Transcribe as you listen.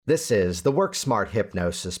This is the Work Smart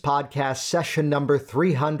Hypnosis Podcast, session number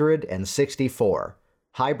 364,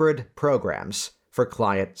 Hybrid Programs for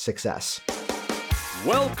Client Success.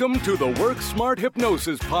 Welcome to the Work Smart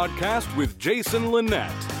Hypnosis Podcast with Jason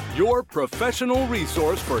Linett, your professional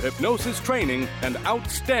resource for hypnosis training and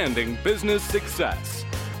outstanding business success.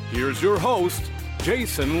 Here's your host,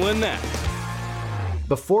 Jason Linett.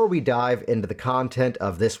 Before we dive into the content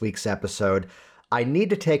of this week's episode, I need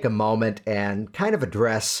to take a moment and kind of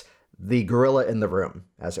address the gorilla in the room,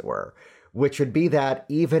 as it were, which would be that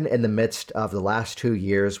even in the midst of the last 2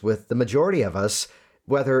 years, with the majority of us,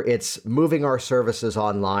 whether it's moving our services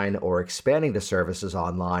online or expanding to services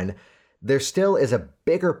online, there still is a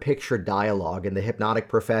bigger picture dialogue in the hypnotic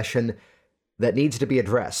profession that needs to be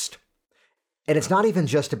addressed. And it's not even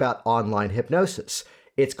just about online hypnosis.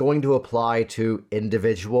 It's going to apply to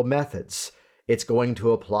individual methods. It's going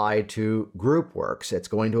to apply to group works. It's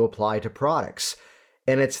going to apply to products.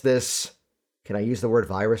 And it's this, can I use the word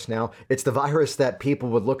virus now? It's the virus that people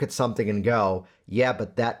would look at something and go, yeah,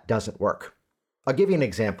 but that doesn't work. I'll give you an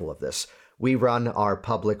example of this. We run our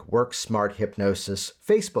public Work Smart Hypnosis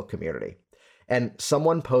Facebook community. And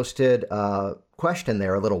someone posted a question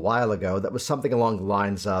there a little while ago that was something along the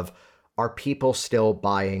lines of, are people still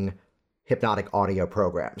buying hypnotic audio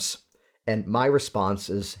programs? And my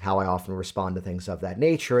response is how I often respond to things of that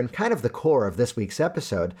nature, and kind of the core of this week's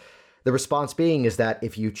episode. The response being is that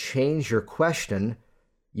if you change your question,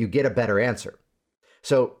 you get a better answer.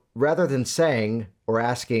 So rather than saying or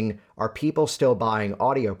asking, are people still buying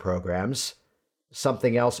audio programs?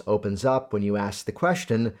 Something else opens up when you ask the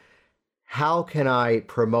question, how can I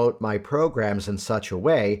promote my programs in such a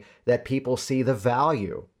way that people see the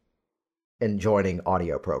value in joining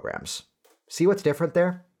audio programs? See what's different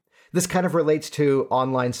there? This kind of relates to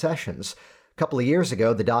online sessions. A couple of years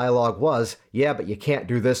ago, the dialogue was, yeah, but you can't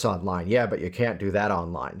do this online. Yeah, but you can't do that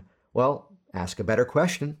online. Well, ask a better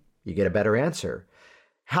question. You get a better answer.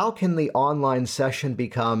 How can the online session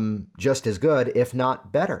become just as good, if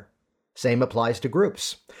not better? Same applies to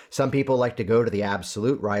groups. Some people like to go to the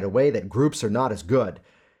absolute right away that groups are not as good.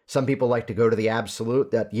 Some people like to go to the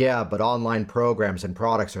absolute that, yeah, but online programs and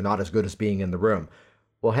products are not as good as being in the room.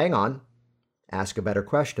 Well, hang on. Ask a better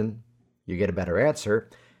question, you get a better answer.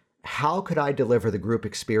 How could I deliver the group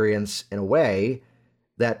experience in a way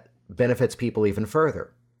that benefits people even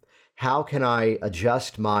further? How can I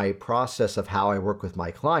adjust my process of how I work with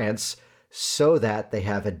my clients so that they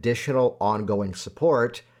have additional ongoing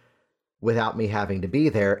support without me having to be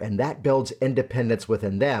there? And that builds independence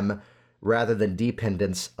within them rather than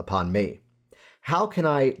dependence upon me. How can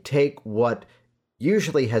I take what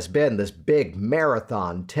usually has been this big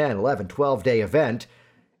marathon, 10, 11, 12-day event,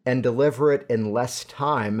 and deliver it in less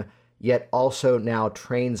time, yet also now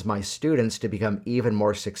trains my students to become even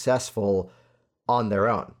more successful on their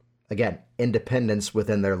own? Again, independence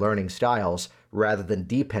within their learning styles rather than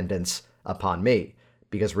dependence upon me.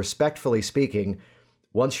 Because respectfully speaking,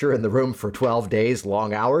 once you're in the room for 12 days,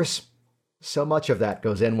 long hours, so much of that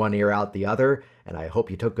goes in one ear, out the other, and I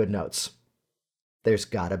hope you took good notes. There's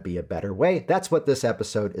got to be a better way. That's what this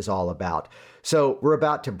episode is all about. So we're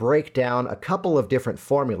about to break down a couple of different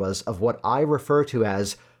formulas of what I refer to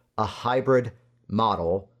as a hybrid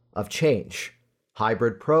model of change.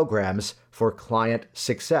 Hybrid programs for client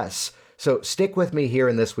success. So stick with me here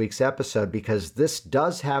in this week's episode because this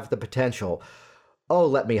does have the potential. Oh,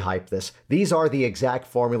 let me hype this. These are the exact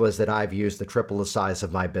formulas that I've used to triple the size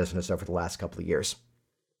of my business over the last couple of years.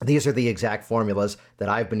 These are the exact formulas that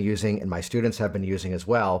I've been using and my students have been using as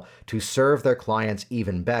well to serve their clients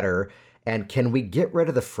even better. And can we get rid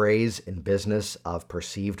of the phrase in business of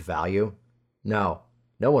perceived value? No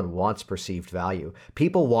one wants perceived value.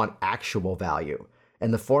 People want actual value.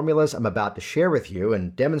 And the formulas I'm about to share with you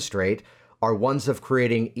and demonstrate are ones of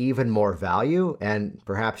creating even more value, and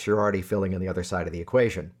perhaps you're already filling in the other side of the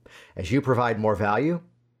equation. As you provide more value,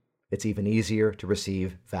 it's even easier to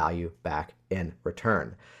receive value back in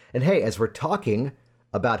return. And hey, as we're talking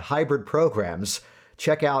about hybrid programs,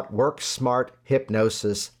 check out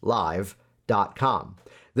WorkSmartHypnosisLive.com.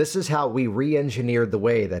 This is how we re-engineered the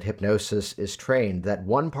way that hypnosis is trained. That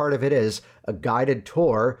one part of it is a guided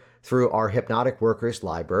tour through our Hypnotic Workers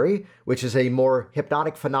library, which is a more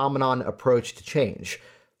hypnotic phenomenon approach to change.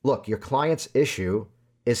 Look, your client's issue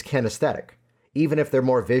is kinesthetic, even if they're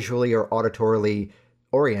more visually or auditorily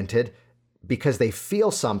oriented, because they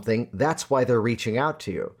feel something, that's why they're reaching out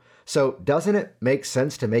to you. So doesn't it make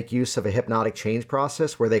sense to make use of a hypnotic change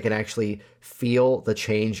process where they can actually feel the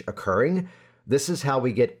change occurring? This is how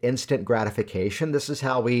we get instant gratification. This is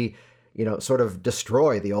how we sort of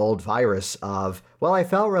destroy the old virus of, well, I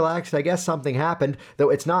felt relaxed, I guess something happened, though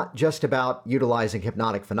it's not just about utilizing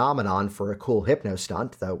hypnotic phenomenon for a cool hypno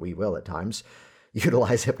stunt, though we will at times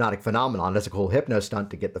utilize hypnotic phenomenon as a cool hypno stunt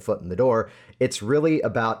to get the foot in the door. It's really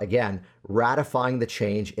about, again, ratifying the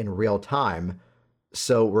change in real time.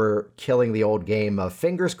 So we're killing the old game of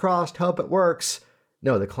fingers crossed, hope it works.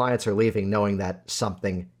 No, the clients are leaving knowing that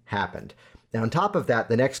something happened. Now, on top of that,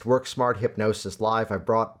 the next Work Smart Hypnosis Live, I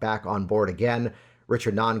brought back on board again,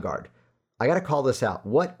 Richard Nongard. I got to call this out.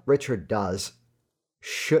 What Richard does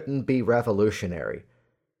shouldn't be revolutionary,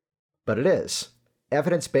 but it is.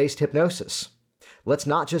 Evidence-based hypnosis. Let's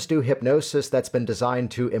not just do hypnosis that's been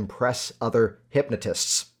designed to impress other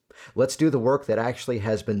hypnotists. Let's do the work that actually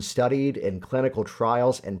has been studied in clinical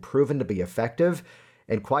trials and proven to be effective.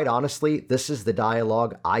 And quite honestly, this is the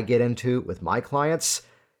dialogue I get into with my clients,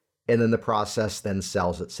 and then the process then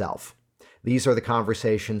sells itself. These are the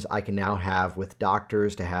conversations I can now have with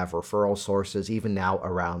doctors to have referral sources, even now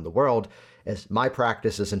around the world, as my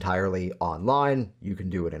practice is entirely online. You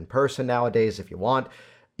can do it in person nowadays if you want.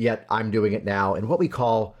 Yet I'm doing it now in what we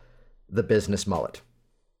call the business mullet.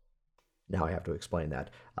 Now I have to explain that.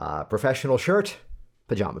 Professional shirt,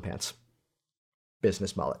 pajama pants.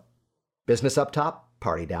 Business mullet. Business up top,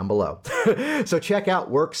 party down below. So check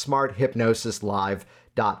out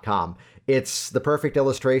WorkSmartHypnosisLive.com. It's the perfect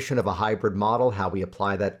illustration of a hybrid model, how we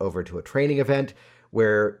apply that over to a training event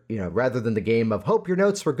where, rather than the game of hope your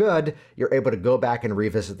notes were good, you're able to go back and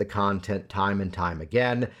revisit the content time and time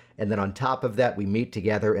again. And then on top of that, we meet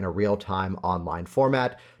together in a real-time online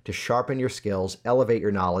format to sharpen your skills, elevate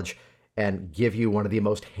your knowledge, and give you one of the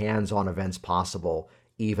most hands-on events possible,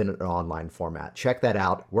 even in an online format. Check that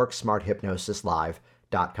out,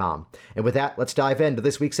 WorkSmartHypnosisLive.com. And with that, let's dive into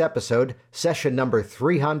this week's episode, session number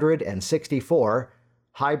 364,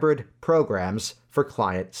 Hybrid Programs for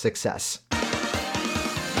Client Success.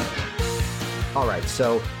 All right,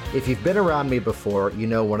 so if you've been around me before, you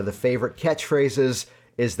know one of the favorite catchphrases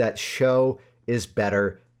is that show is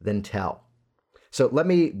better than tell. So let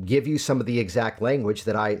me give you some of the exact language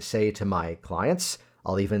that I say to my clients.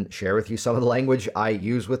 I'll even share with you some of the language I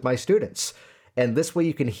use with my students. And this way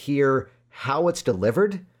you can hear how it's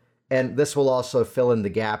delivered, and this will also fill in the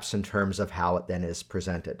gaps in terms of how it then is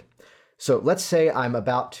presented. So let's say I'm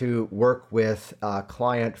about to work with a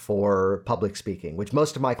client for public speaking, which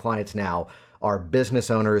most of my clients now are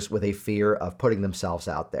business owners with a fear of putting themselves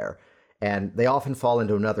out there. And they often fall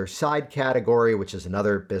into another side category, which is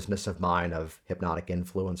another business of mine of hypnotic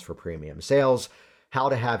influence for premium sales, how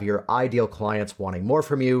to have your ideal clients wanting more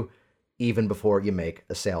from you even before you make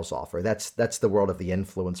a sales offer. That's the world of the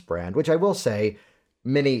influence brand, which I will say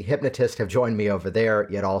many hypnotists have joined me over there,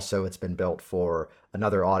 yet also it's been built for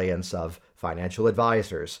another audience of financial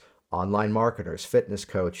advisors, online marketers, fitness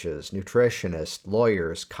coaches, nutritionists,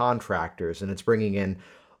 lawyers, contractors, and it's bringing in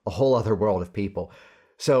a whole other world of people.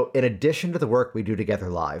 So in addition to the work we do together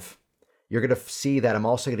live, you're going to see that I'm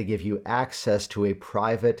also going to give you access to a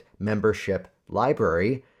private membership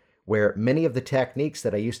library where many of the techniques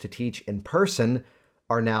that I used to teach in person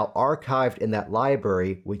are now archived in that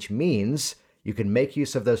library, which means you can make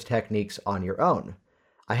use of those techniques on your own.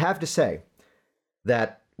 I have to say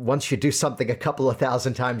that once you do something a couple of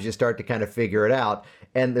thousand times, you start to kind of figure it out.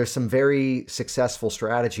 And there's some very successful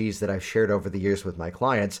strategies that I've shared over the years with my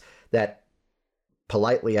clients that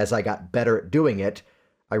politely, as I got better at doing it,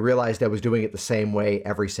 I realized I was doing it the same way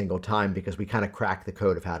every single time because we kind of cracked the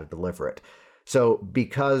code of how to deliver it. So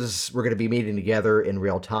because we're going to be meeting together in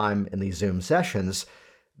real time in these Zoom sessions,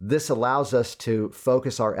 this allows us to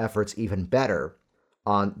focus our efforts even better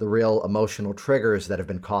on the real emotional triggers that have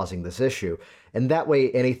been causing this issue. And that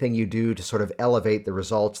way, anything you do to sort of elevate the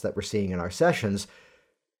results that we're seeing in our sessions,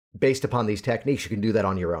 based upon these techniques, you can do that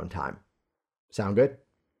on your own time. Sound good?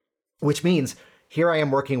 Which means here I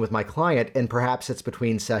am working with my client, and perhaps it's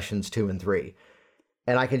between sessions 2 and 3.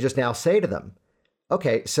 And I can just now say to them,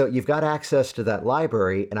 okay, so you've got access to that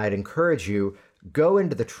library, and I'd encourage you, go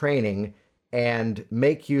into the training and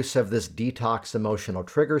make use of this detox emotional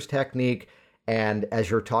triggers technique. And as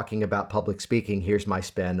you're talking about public speaking, here's my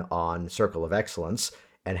spin on Circle of Excellence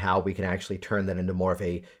and how we can actually turn that into more of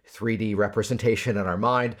a 3D representation in our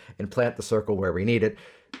mind and plant the circle where we need it.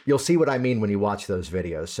 You'll see what I mean when you watch those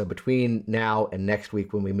videos. So between now and next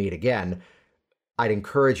week when we meet again, I'd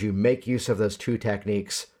encourage you, make use of those 2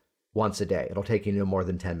 techniques once a day. It'll take you no more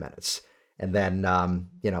than 10 minutes. And then,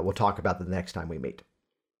 we'll talk about that the next time we meet.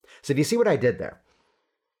 So do you see what I did there?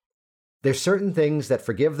 There's certain things that,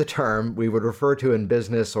 forgive the term, we would refer to in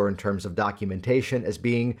business or in terms of documentation as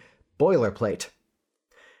being boilerplate,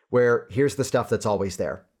 where here's the stuff that's always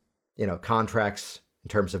there. Contracts, in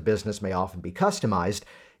terms of business may often be customized,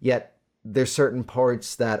 yet there's certain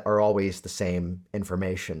parts that are always the same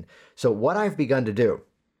information. So what I've begun to do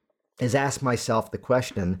is ask myself the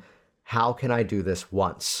question, how can I do this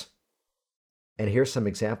once? And here's some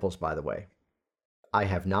examples, by the way. I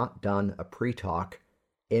have not done a pre-talk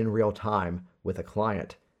in real time with a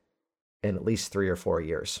client in at least 3 or 4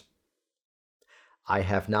 years. I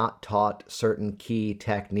have not taught certain key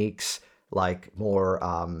techniques like more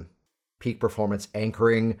peak performance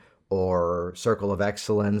anchoring or circle of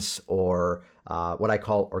excellence or what I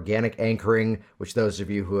call organic anchoring, which those of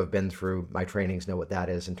you who have been through my trainings know what that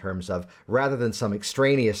is in terms of rather than some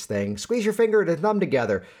extraneous thing, squeeze your finger and thumb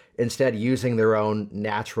together, instead using their own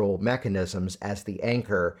natural mechanisms as the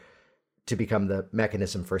anchor to become the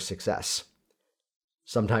mechanism for success.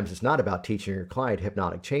 Sometimes it's not about teaching your client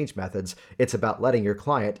hypnotic change methods, it's about letting your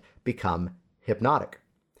client become hypnotic.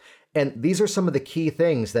 And these are some of the key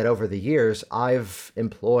things that over the years I've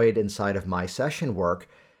employed inside of my session work.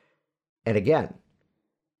 And again,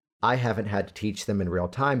 I haven't had to teach them in real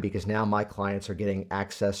time because now my clients are getting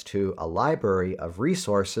access to a library of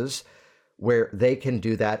resources where they can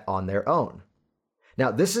do that on their own.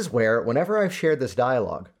 Now, this is where, whenever I've shared this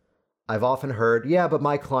dialogue, I've often heard, yeah, but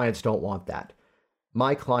my clients don't want that.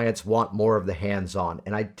 My clients want more of the hands-on.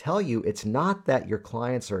 And I tell you, it's not that your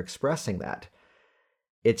clients are expressing that.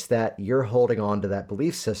 It's that you're holding on to that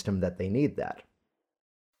belief system that they need that.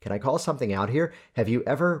 Can I call something out here? Have you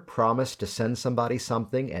ever promised to send somebody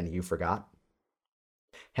something and you forgot?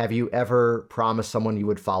 Have you ever promised someone you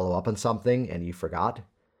would follow up on something and you forgot?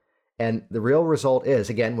 And the real result is,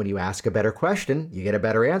 again, when you ask a better question, you get a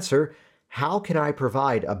better answer. How can I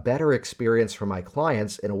provide a better experience for my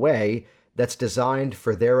clients in a way that's designed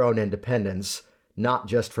for their own independence, not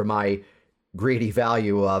just for my greedy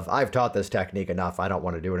value of, I've taught this technique enough, I don't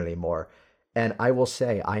want to do it anymore. And I will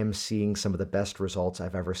say, I am seeing some of the best results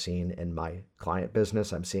I've ever seen in my client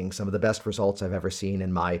business. I'm seeing some of the best results I've ever seen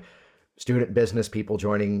in my student business, people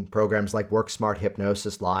joining programs like Work Smart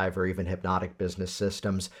Hypnosis Live or even Hypnotic Business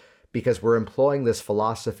Systems, because we're employing this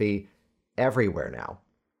philosophy everywhere now.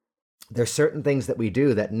 There's certain things that we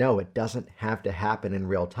do that, no, it doesn't have to happen in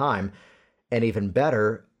real time. And even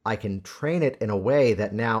better, I can train it in a way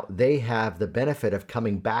that now they have the benefit of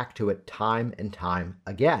coming back to it time and time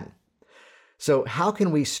again. So how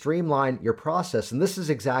can we streamline your process? And this is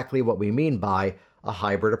exactly what we mean by a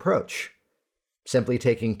hybrid approach. Simply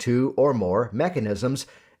taking 2 or more mechanisms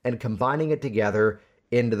and combining it together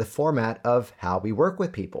into the format of how we work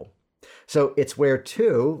with people. So it's where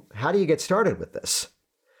how do you get started with this?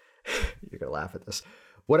 You're going to laugh at this.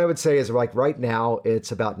 What I would say is, like, right now,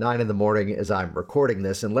 it's about 9 in the morning as I'm recording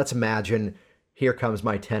this, and let's imagine here comes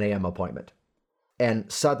my 10 a.m. appointment. And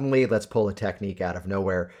suddenly, let's pull a technique out of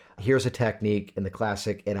nowhere. Here's a technique in the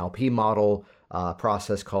classic NLP model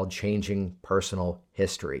process called changing personal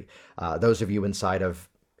history. Those of you inside of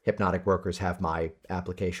Hypnotic Workers have my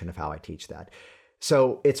application of how I teach that.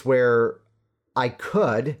 So it's where I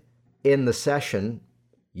could, in the session,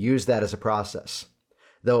 use that as a process.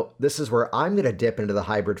 Though this is where I'm going to dip into the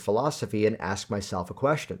hybrid philosophy and ask myself a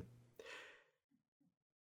question.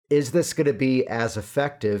 Is this going to be as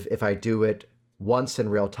effective if I do it once in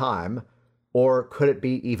real time, or could it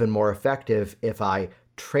be even more effective if I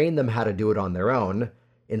train them how to do it on their own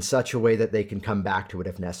in such a way that they can come back to it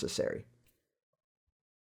if necessary?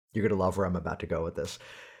 You're going to love where I'm about to go with this.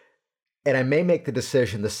 And I may make the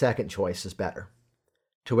decision the second choice is better.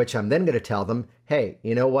 To which I'm then going to tell them, hey,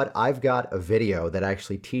 you know what? I've got a video that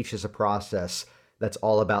actually teaches a process that's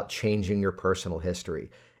all about changing your personal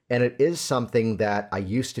history. And it is something that I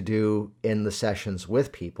used to do in the sessions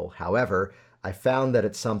with people. However, I found that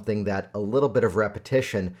it's something that a little bit of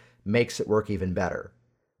repetition makes it work even better,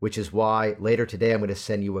 which is why later today I'm going to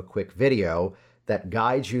send you a quick video that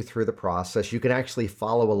guides you through the process. You can actually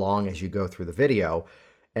follow along as you go through the video.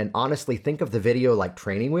 And honestly, think of the video like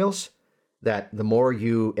training wheels, that the more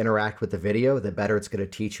you interact with the video, the better it's going to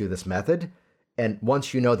teach you this method. And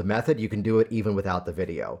once you know the method, you can do it even without the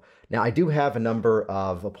video. Now, I do have a number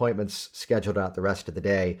of appointments scheduled out the rest of the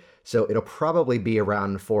day, so it'll probably be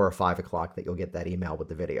around 4 or 5 o'clock that you'll get that email with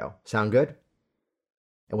the video. Sound good?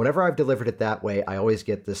 And whenever I've delivered it that way, I always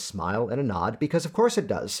get this smile and a nod, because of course it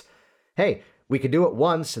does. Hey, we could do it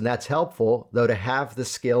once, and that's helpful, though to have the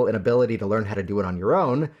skill and ability to learn how to do it on your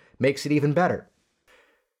own makes it even better.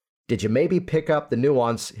 Did you maybe pick up the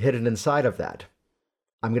nuance hidden inside of that?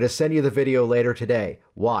 I'm going to send you the video later today.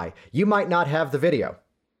 Why? You might not have the video.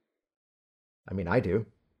 I mean, I do.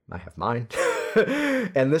 I have mine.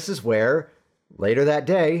 And this is where, later that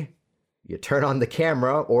day, you turn on the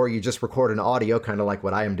camera or you just record an audio, kind of like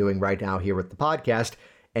what I am doing right now here with the podcast,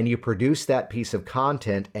 and you produce that piece of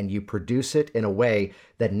content and you produce it in a way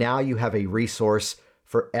that now you have a resource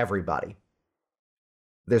for everybody.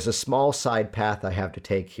 There's a small side path I have to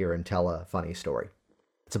take here and tell a funny story.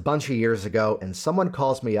 It's a bunch of years ago, and someone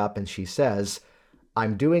calls me up and she says,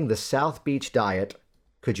 "I'm doing the South Beach diet.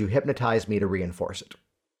 Could you hypnotize me to reinforce it?"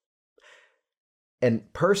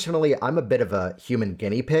 And personally, I'm a bit of a human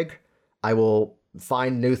guinea pig. I will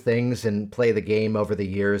find new things and play the game over the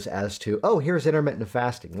years as to, oh, here's intermittent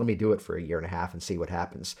fasting. Let me do it for a year and a half and see what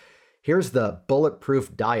happens. Here's the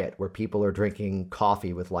bulletproof diet where people are drinking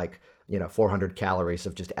coffee with 400 calories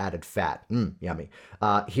of just added fat. Yummy.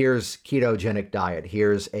 Here's ketogenic diet.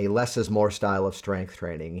 Here's a less is more style of strength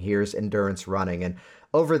training. Here's endurance running. And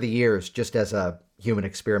over the years, just as a human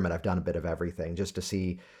experiment, I've done a bit of everything just to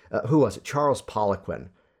see, who was it? Charles Poliquin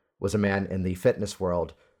was a man in the fitness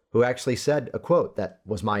world who actually said a quote that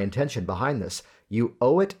was my intention behind this. You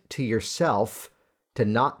owe it to yourself to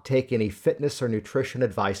not take any fitness or nutrition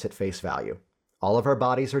advice at face value. All of our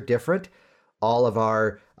bodies are different. All of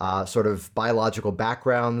our sort of biological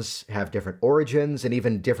backgrounds have different origins, and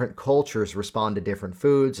even different cultures respond to different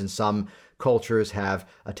foods. And some cultures have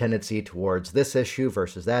a tendency towards this issue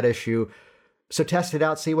versus that issue. So test it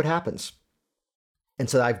out, see what happens. And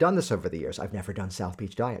so I've done this over the years. I've never done South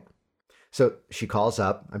Beach diet. So she calls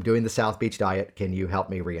up, "I'm doing the South Beach diet. Can you help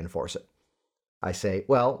me reinforce it?" I say,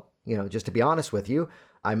 well, just to be honest with you,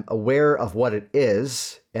 I'm aware of what it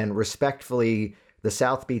is, and respectfully, the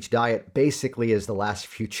South Beach diet basically is the last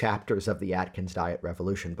few chapters of the Atkins Diet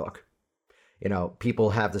Revolution book.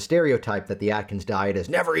 People have the stereotype that the Atkins diet is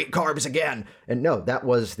never eat carbs again. And no, that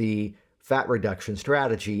was the fat reduction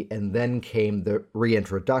strategy. And then came the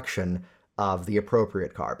reintroduction of the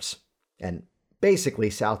appropriate carbs. And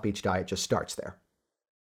basically, South Beach diet just starts there.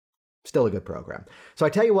 Still a good program. So I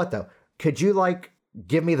tell you what, though, could you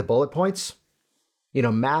give me the bullet points?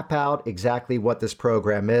 Map out exactly what this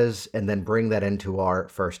program is and then bring that into our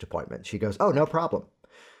first appointment. She goes, "Oh, no problem."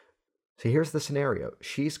 So here's the scenario.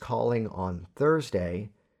 She's calling on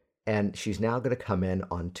Thursday and she's now going to come in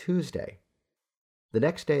on Tuesday. The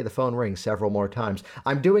next day, the phone rings several more times.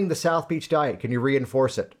 "I'm doing the South Beach diet. Can you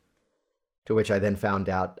reinforce it?" To which I then found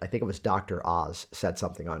out, I think it was Dr. Oz said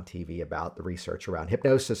something on TV about the research around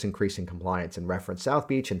hypnosis increasing compliance and referenced South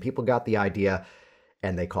Beach, and people got the idea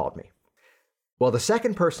and they called me. Well, the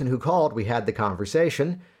second person who called, we had the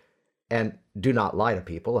conversation, and do not lie to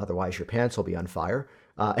people, otherwise your pants will be on fire.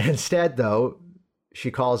 Instead, though, she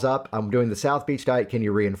calls up, "I'm doing the South Beach diet, can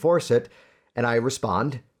you reinforce it?" And I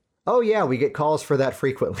respond, "Oh yeah, we get calls for that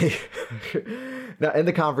frequently." Now, in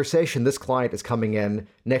the conversation, this client is coming in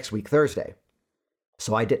next week, Thursday.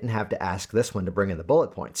 So I didn't have to ask this one to bring in the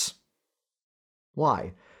bullet points.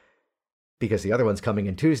 Why? Because the other one's coming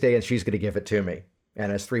in Tuesday and she's going to give it to me.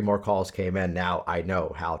 And as 3 more calls came in, now I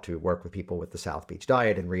know how to work with people with the South Beach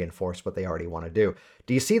diet and reinforce what they already want to do.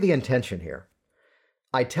 Do you see the intention here?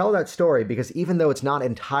 I tell that story because even though it's not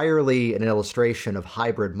entirely an illustration of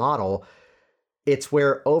hybrid model, it's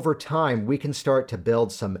where over time we can start to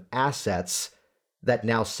build some assets that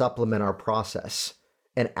now supplement our process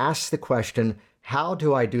and ask the question, how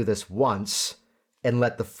do I do this once and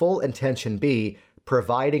let the full intention be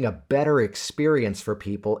providing a better experience for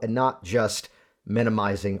people and not just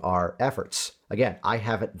minimizing our efforts. Again, I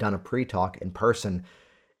haven't done a pre-talk in person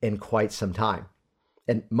in quite some time.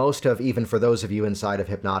 And even for those of you inside of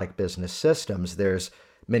Hypnotic Business Systems,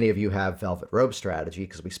 many of you have Velvet Rope Strategy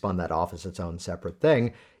because we spun that off as its own separate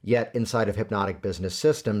thing. Yet inside of Hypnotic Business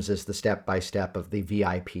Systems is the step-by-step of the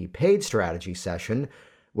VIP paid strategy session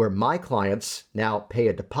where my clients now pay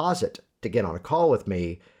a deposit to get on a call with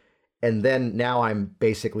me. And then now I'm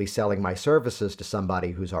basically selling my services to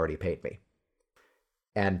somebody who's already paid me.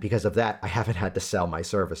 And because of that, I haven't had to sell my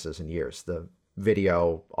services in years. The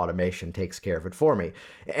video automation takes care of it for me.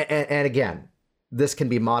 And again, this can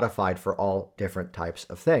be modified for all different types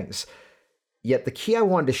of things. Yet the key I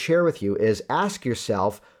wanted to share with you is ask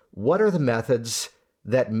yourself, what are the methods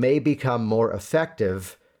that may become more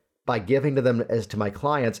effective by giving to them to my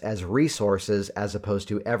clients as resources as opposed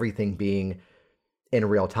to everything being in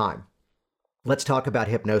real time? Let's talk about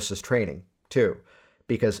hypnosis training too,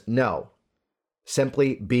 because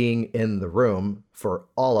simply being in the room for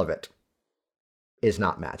all of it is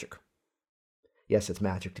not magic. Yes, it's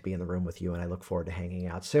magic to be in the room with you, and I look forward to hanging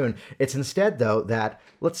out soon. It's instead, though, that,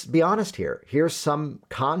 let's be honest here, here's some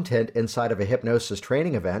content inside of a hypnosis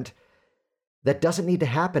training event that doesn't need to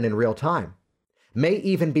happen in real time. May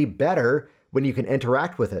even be better when you can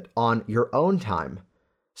interact with it on your own time.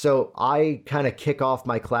 So I kind of kick off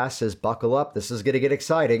my classes, buckle up, this is going to get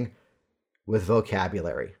exciting, with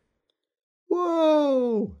vocabulary.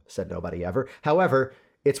 Whoa, said nobody ever. However,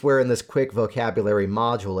 It's where in this quick vocabulary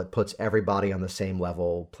module, it puts everybody on the same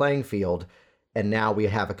level playing field. And now we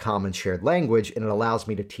have a common shared language, and it allows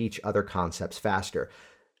me to teach other concepts faster.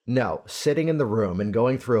 No, sitting in the room and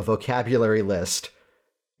going through a vocabulary list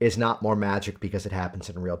is not more magic because it happens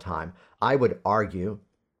in real time. I would argue,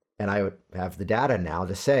 and I would have the data now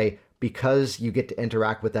to say, because you get to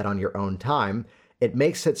interact with that on your own time, it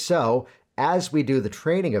makes it so as we do the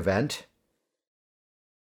training event,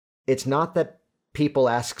 it's not that people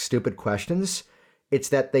ask stupid questions, it's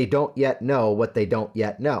that they don't yet know what they don't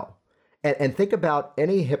yet know. And think about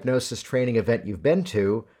any hypnosis training event you've been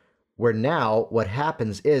to, where now what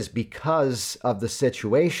happens is because of the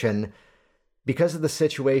situation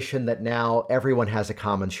that now everyone has a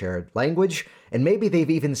common shared language, and maybe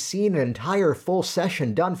they've even seen an entire full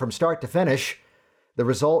session done from start to finish, the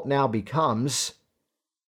result now becomes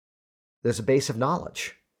there's a base of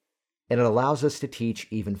knowledge, and it allows us to teach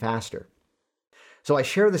even faster. So I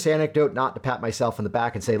share this anecdote not to pat myself on the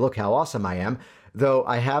back and say, look how awesome I am, though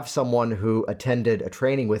I have someone who attended a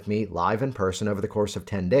training with me live in person over the course of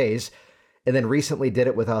 10 days, and then recently did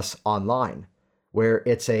it with us online, where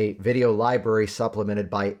it's a video library supplemented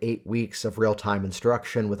by 8 weeks of real-time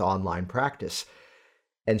instruction with online practice.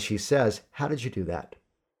 And she says, how did you do that?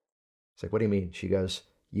 It's like, what do you mean? She goes,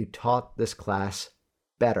 you taught this class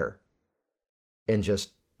better in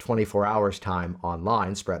just 24 hours time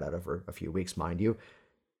online, spread out over a few weeks, mind you.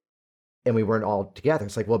 And we weren't all together.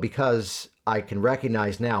 It's like, well, because I can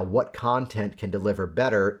recognize now what content can deliver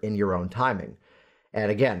better in your own timing. And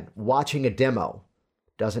again, watching a demo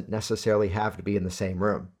doesn't necessarily have to be in the same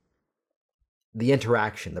room. The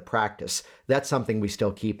interaction, the practice, that's something we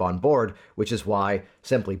still keep on board, which is why,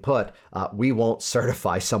 simply put, we won't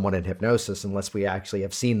certify someone in hypnosis unless we actually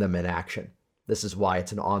have seen them in action. This is why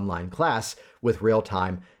it's an online class with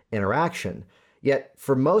real-time interaction. Yet,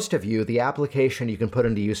 for most of you, the application you can put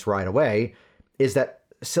into use right away is that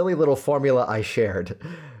silly little formula I shared.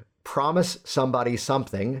 Promise somebody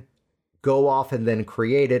something, go off and then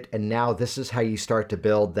create it, and now this is how you start to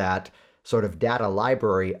build that sort of data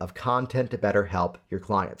library of content to better help your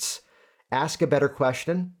clients. Ask a better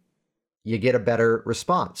question, you get a better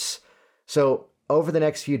response. So over the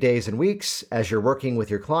next few days and weeks, as you're working with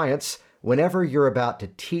your clients, whenever you're about to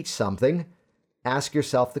teach something, ask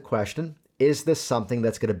yourself the question, is this something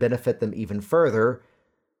that's going to benefit them even further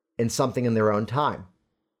in something in their own time?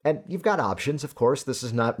 And you've got options, of course. This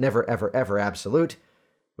is not never, ever, ever absolute,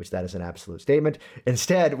 which that is an absolute statement.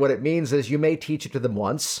 Instead, what it means is you may teach it to them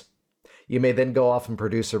once. You may then go off and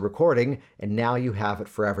produce a recording, and now you have it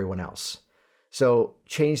for everyone else. So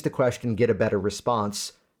change the question, get a better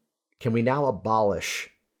response. Can we now abolish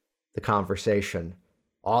the conversation?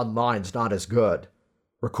 Online's not as good.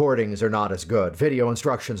 Recordings are not as good. Video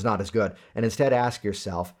instruction's not as good. And instead ask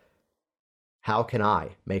yourself, how can I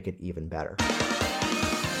make it even better?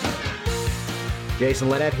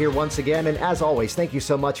 Jason Linett here once again, and as always, thank you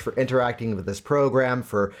so much for interacting with this program,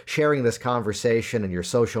 for sharing this conversation in your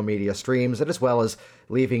social media streams, and as well as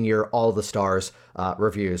leaving your all the stars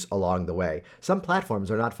reviews along the way. Some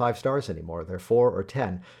platforms are not 5 stars anymore, they're 4 or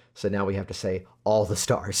 10, so now we have to say all the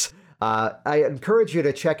stars. I encourage you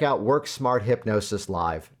to check out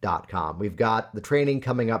WorkSmartHypnosisLive.com. We've got the training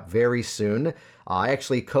coming up very soon. I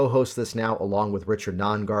actually co-host this now along with Richard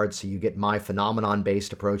Nongard, so you get my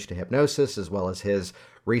phenomenon-based approach to hypnosis as well as his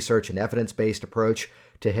research and evidence-based approach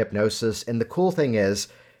to hypnosis. And the cool thing is,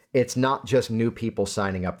 it's not just new people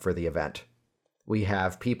signing up for the event. We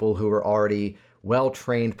have people who are already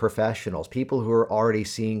well-trained professionals, people who are already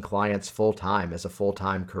seeing clients full-time as a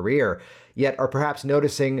full-time career, yet are perhaps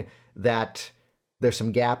noticing that there's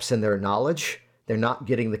some gaps in their knowledge. They're not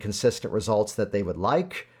getting the consistent results that they would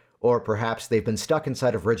like, or perhaps they've been stuck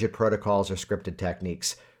inside of rigid protocols or scripted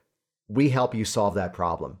techniques. We help you solve that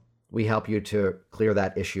problem. We help you to clear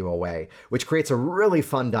that issue away, which creates a really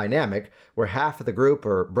fun dynamic where half of the group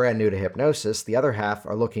are brand new to hypnosis, the other half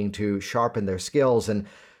are looking to sharpen their skills and,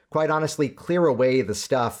 quite honestly, clear away the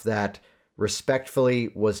stuff that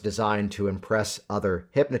respectfully was designed to impress other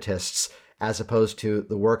hypnotists, as opposed to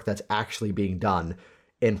the work that's actually being done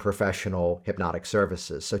in professional hypnotic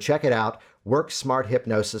services. So check it out,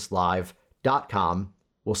 WorkSmartHypnosisLive.com.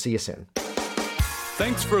 We'll see you soon.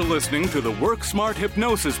 Thanks for listening to the Work Smart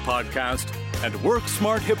Hypnosis podcast at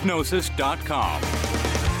WorkSmartHypnosis.com.